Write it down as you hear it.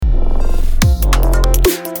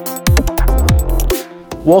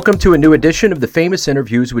Welcome to a new edition of the Famous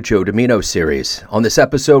Interviews with Joe Domino series. On this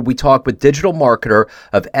episode, we talk with digital marketer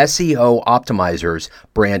of SEO Optimizers,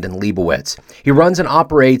 Brandon Leibowitz. He runs and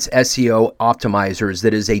operates SEO Optimizers,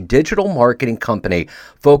 that is a digital marketing company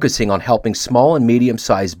focusing on helping small and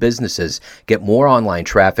medium-sized businesses get more online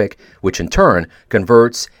traffic, which in turn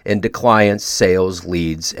converts into clients, sales,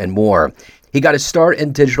 leads, and more. He got his start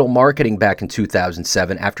in digital marketing back in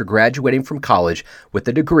 2007 after graduating from college with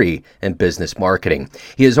a degree in business marketing.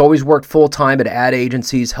 He has always worked full-time at ad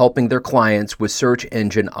agencies helping their clients with search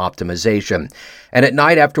engine optimization. And at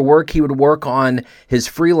night after work, he would work on his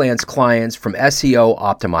freelance clients from SEO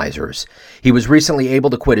Optimizers. He was recently able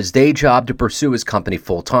to quit his day job to pursue his company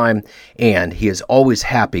full-time, and he is always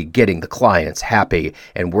happy getting the clients happy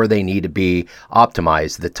and where they need to be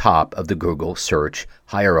optimized at the top of the Google search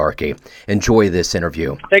hierarchy. Enjoy this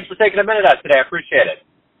interview. Thanks for taking a minute out today. I appreciate it.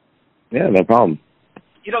 Yeah, no problem.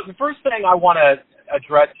 The first thing I want to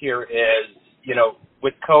address here is,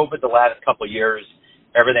 with COVID the last couple of years,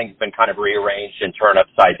 everything's been kind of rearranged and turned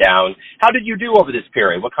upside down. How did you do over this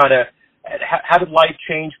period? How did life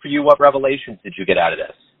change for you? What revelations did you get out of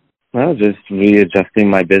this? Well, just readjusting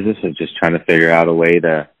my business and just trying to figure out a way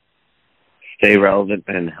to stay relevant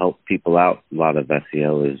and help people out. A lot of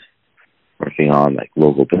SEO is working on like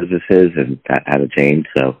local businesses, and that had to change.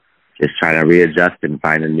 So just trying to readjust and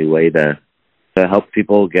find a new way to help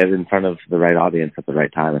people get in front of the right audience at the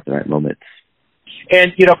right time, at the right moments.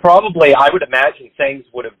 And, probably I would imagine things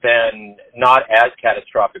would have been not as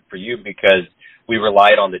catastrophic for you because we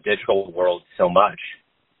relied on the digital world so much.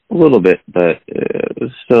 A little bit, but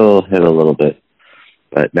it still hit a little bit.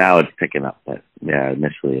 But now it's picking up. But yeah,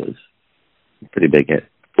 initially it was a pretty big hit.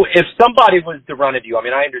 If somebody was to run into you,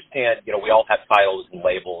 I understand, we all have titles and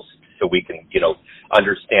labels so we can,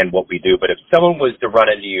 understand what we do. But if someone was to run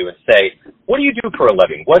into you and say, what do you do for a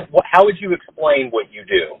living? How would you explain what you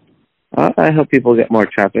do? I help people get more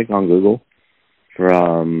traffic on Google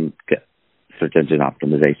from search engine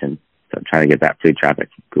optimization. So I'm trying to get that free traffic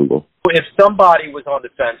from Google. If somebody was on the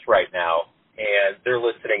fence right now and they're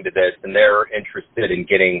listening to this and they're interested in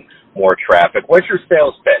getting more traffic, what's your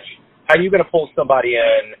sales pitch? How are you going to pull somebody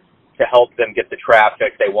in to help them get the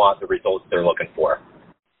traffic they want, the results they're looking for?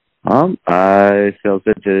 Sales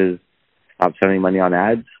pitch is stop spending money on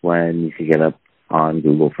ads when you can get up on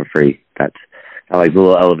Google for free. That's kind of like a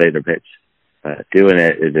little elevator pitch. Doing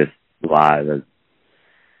it is just a lot of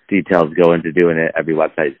details go into doing it. Every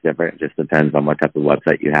website is different. It just depends on what type of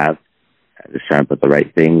website you have. Just trying to put the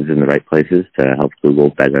right things in the right places to help Google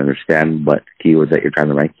better understand what keywords that you're trying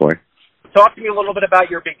to rank for. Talk to me a little bit about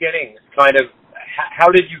your beginnings. Kind of, how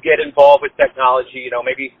did you get involved with technology?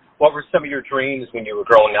 Maybe what were some of your dreams when you were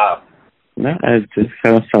growing up? No, I just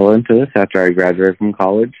kind of fell into this after I graduated from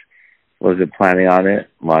college. Wasn't planning on it.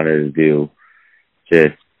 Wanted to do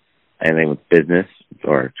just anything with business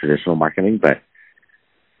or traditional marketing. But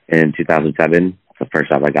in 2007, the first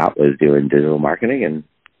job I got was doing digital marketing. And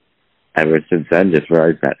ever since then, just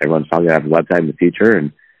realized that everyone's probably going to have a website in the future.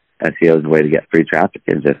 And SEO is a way to get free traffic,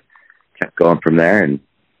 and just kept going from there. And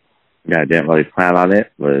I didn't really plan on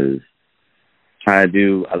it. Was trying to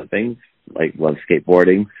do other things, like love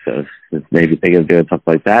skateboarding. So maybe thinking of doing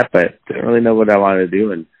something like that, but didn't really know what I wanted to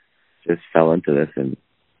do, and just fell into this and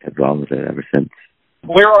have gone with it ever since.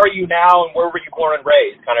 Where are you now, and where were you born and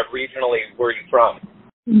raised? Kind of regionally, where are you from?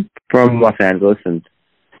 From Los Angeles, and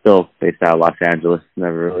still based out of Los Angeles.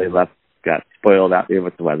 Never really left. Got spoiled out here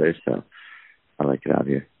with the weather, so I like it out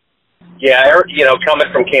here. Yeah, coming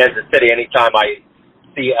from Kansas City, anytime I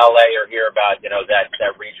see LA or hear about,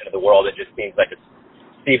 that region of the world, it just seems like it's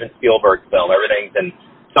Steven Spielberg film. Everything's in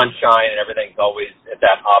sunshine and everything's always at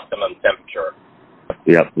that optimum temperature.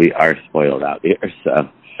 Yep, we are spoiled out here, so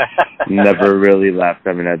never really left.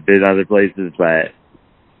 I've been other places, but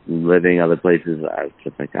living other places, I was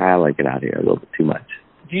just like, I like it out here a little bit too much.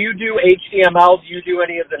 Do you do HTML? Do you do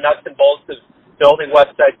any of the nuts and bolts of building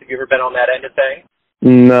websites? Have you ever been on that end of thing?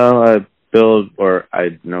 No,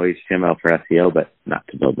 I know HTML for SEO, but not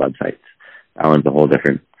to build websites. That one's a whole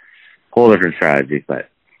different strategy, but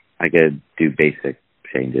I could do basic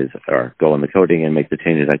changes or go in the coding and make the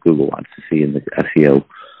changes that Google wants to see in the SEO.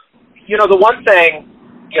 The one thing,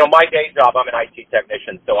 my day job, I'm an IT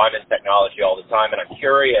technician, so I'm in technology all the time, and I'm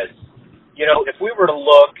curious, if we were to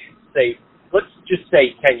look, let's just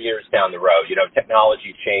say 10 years down the road,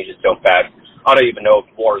 technology changes so fast. I don't even know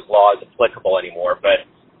if Moore's law is applicable anymore, but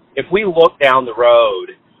if we look down the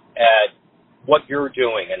road at what you're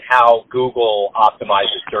doing and how Google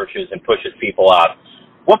optimizes searches and pushes people up,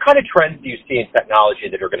 what kind of trends do you see in technology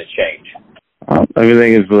that are going to change?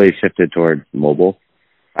 Everything is really shifted towards mobile.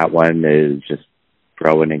 That one is just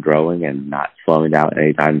growing and growing and not slowing down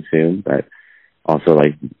anytime soon. But also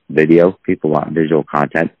like video, people want visual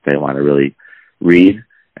content. They want to really read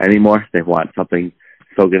anymore. They want something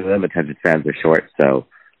spoken to them. Attention spans are short, so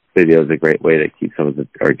video is a great way to keep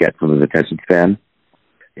get someone's attention span.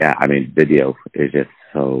 Yeah, I mean, video is just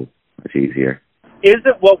so much easier.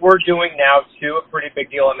 Isn't what we're doing now, too, a pretty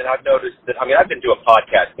big deal? I mean, I've noticed that, I've been doing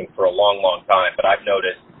podcasting for a long, long time, but I've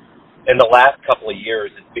noticed in the last couple of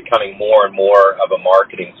years, it's becoming more and more of a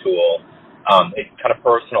marketing tool. It kind of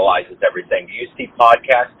personalizes everything. Do you see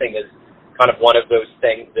podcasting as kind of one of those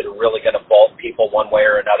things that are really going to vault people one way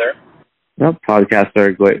or another? No, podcasts are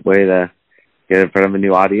a great way to get in front of a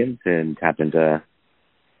new audience and tap into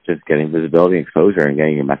just getting visibility and exposure and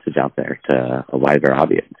getting your message out there to a wider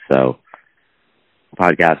audience. So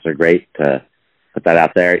podcasts are great to put that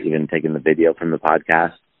out there, even taking the video from the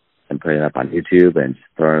podcast and putting it up on YouTube and just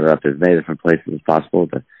throwing it up as many different places as possible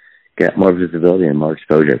to get more visibility and more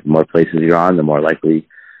exposure. The more places you're on, the more likely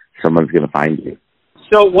someone's going to find you.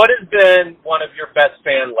 So what has been one of your best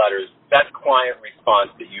fan letters, best client response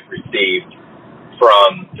that you've received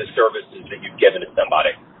from the services that you've given to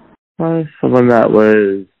somebody? Someone that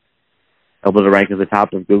was able to rank at the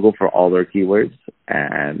top of Google for all their keywords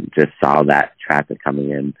and just saw that traffic coming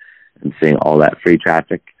in and seeing all that free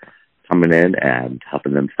traffic coming in and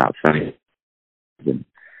helping them stop spending and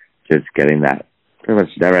just getting that pretty much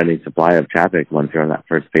never-ending supply of traffic once you're on that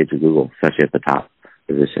first page of Google, especially at the top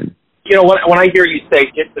position. You know, when I hear you say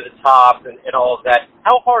get to the top and all of that,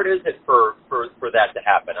 how hard is it for that to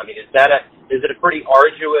happen? I mean, is it a pretty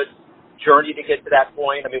arduous journey to get to that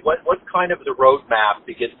point? I mean, what's kind of the roadmap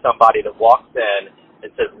to get somebody that walks in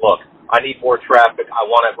and says, look, I need more traffic, I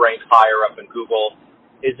want to rank higher up in Google?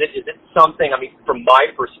 Is it something, I mean, from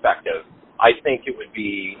my perspective, I think it would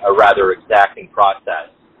be a rather exacting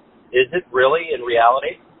process. Is it really in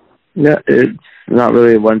reality? No, it's not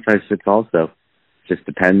really a one-size-fits-all, so it just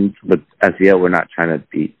depends. With SEO, we're not trying to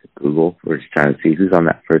beat Google. We're just trying to see who's on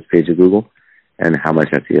that first page of Google and how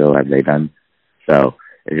much SEO have they done. So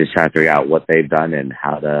it's just trying to figure out what they've done and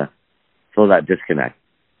how to fill that disconnect.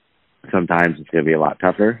 Sometimes it's going to be a lot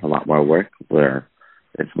tougher, a lot more work, where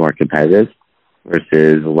it's more competitive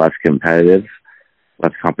versus less competitive.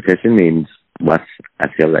 Less competition means less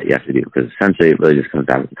SEO that you have to do, because essentially it really just comes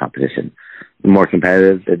down to the competition. The more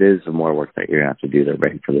competitive it is, the more work that you're going to have to do to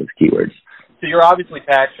rank for those keywords. So you're obviously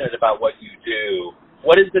passionate about what you do.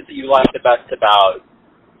 What is it that you like the best about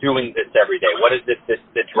doing this every day? What is it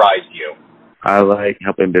that drives you? I like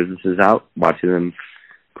helping businesses out, watching them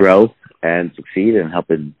grow and succeed and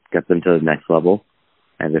helping get them to the next level,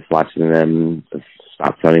 and just watching them just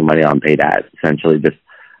stop spending money on paid ads, essentially just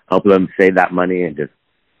help them save that money and just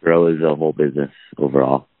grow as a whole business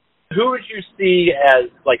overall. Who would you see as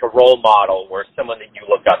like a role model or someone that you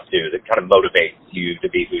look up to that kind of motivates you to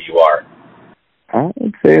be who you are? I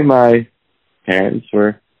would say my parents were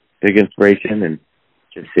a big inspiration, and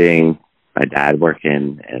just seeing my dad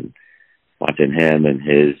working and watching him and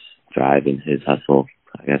his drive and his hustle,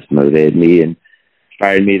 I guess, motivated me and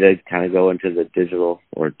inspired me to kind of go into the digital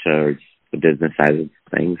or towards the business side of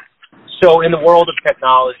things. So in the world of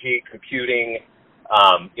technology, computing,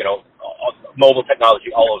 mobile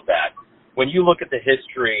technology, all of that, when you look at the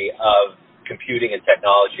history of computing and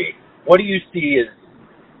technology, what do you see as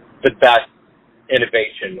the best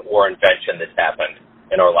innovation or invention that's happened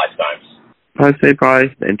in our lifetimes? I'd say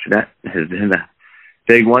probably the internet has been a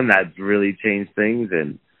big one that's really changed things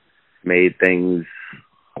and made things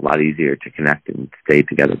a lot easier to connect and stay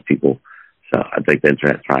together with people. So I think the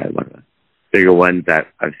internet's probably one of the bigger ones that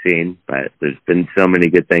I've seen, but there's been so many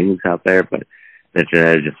good things out there, but the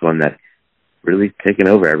internet is just one that's really taken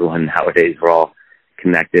over everyone nowadays. We're all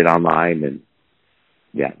connected online, and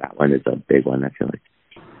yeah, that one is a big one, I feel like.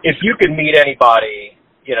 If you could meet anybody,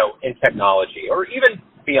 in technology or even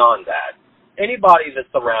beyond that, anybody that's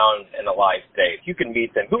around and alive today, if you could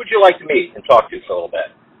meet them, who would you like to meet and talk to for a little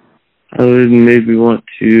bit? I would maybe want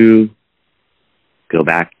to go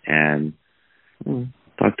back and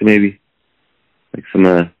talk to maybe like some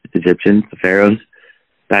of the Egyptians, the pharaohs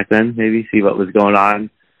back then, maybe see what was going on,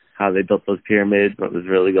 how they built those pyramids, what was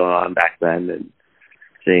really going on back then, and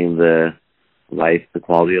seeing the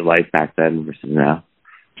quality of life back then versus now.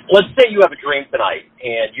 Let's say you have a dream tonight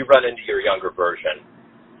and you run into your younger version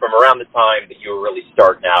from around the time that you were really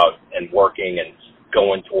starting out and working and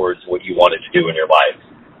going towards what you wanted to do in your life.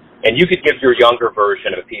 And you could give your younger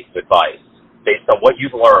version a piece of advice based on what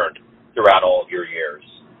you've learned throughout all of your years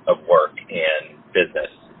of work and business.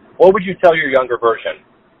 What would you tell your younger version?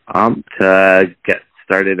 To get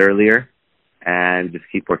started earlier and just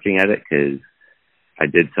keep working at it, because I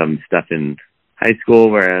did some stuff in high school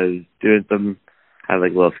where I was doing some had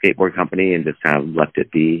like a little skateboard company and just kind of left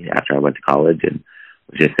it be after I went to college, and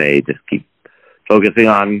just keep focusing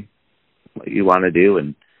on what you want to do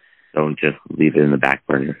and don't just leave it in the back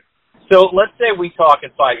burner. So let's say we talk in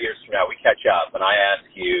 5 years from now, we catch up, and I ask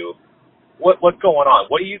you, what's going on?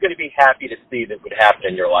 What are you going to be happy to see that would happen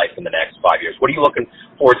in your life in the next 5 years? What are you looking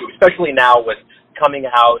forward to, especially now with coming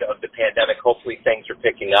out of the pandemic? Hopefully things are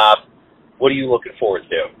picking up. What are you looking forward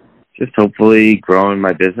to? Just hopefully growing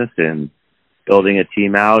my business and building a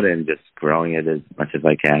team out and just growing it as much as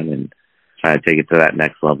I can and trying to take it to that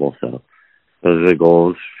next level. So those are the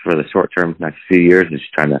goals for the short term, next few years, is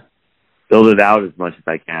just trying to build it out as much as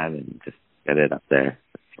I can and just get it up there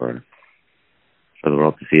for the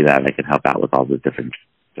world to see that I can help out with all the different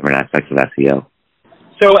aspects of SEO.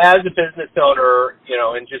 So as a business owner,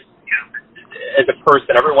 and just as a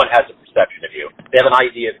person, everyone has a perception of you. They have an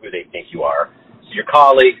idea of who they think you are. So your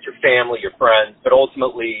colleagues, your family, your friends, but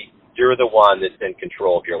ultimately you're the one that's in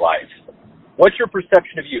control of your life. What's your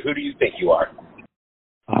perception of you? Who do you think you are?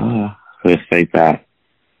 I would say that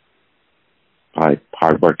probably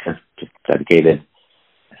hard work, just dedicated,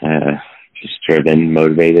 just driven,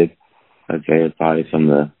 motivated. I'd say it's probably some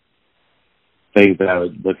of the things that I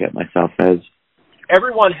would look at myself as.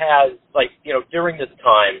 Everyone has, during this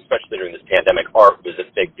time, especially during this pandemic, art was a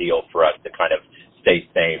big deal for us to kind of stay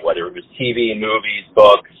sane, whether it was TV, movies,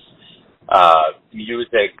 books,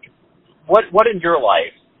 music. What in your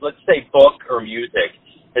life, let's say book or music,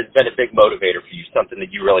 has been a big motivator for you, something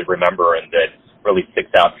that you really remember and that really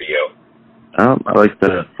sticks out for you? I like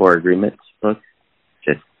the Four Agreements book.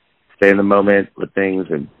 Just stay in the moment with things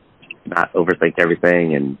and not overthink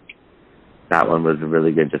everything. And that one was a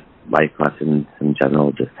really good just life lessons in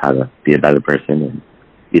general, just how to be a better person and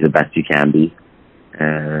be the best you can be.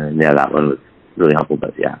 And yeah, that one was really helpful.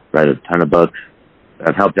 But yeah, read a ton of books that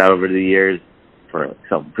have helped out over the years for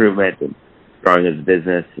self-improvement and growing as a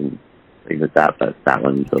business and things like that. But that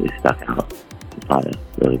one really stuck out. It's probably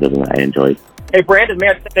a really good one I enjoyed. Hey, Brandon,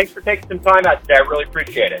 man, thanks for taking some time out today. I really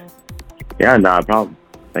appreciate it. Yeah, not a problem.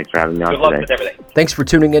 Thanks for having me on today. Good luck with everything. Thanks for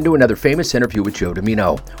tuning in to another famous interview with Joe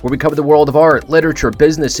Domino, where we cover the world of art, literature,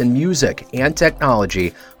 business, and music, and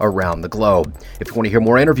technology around the globe. If you want to hear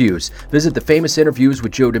more interviews, visit the Famous Interviews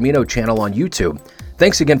with Joe Domino channel on YouTube.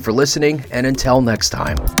 Thanks again for listening, and until next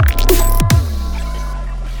time.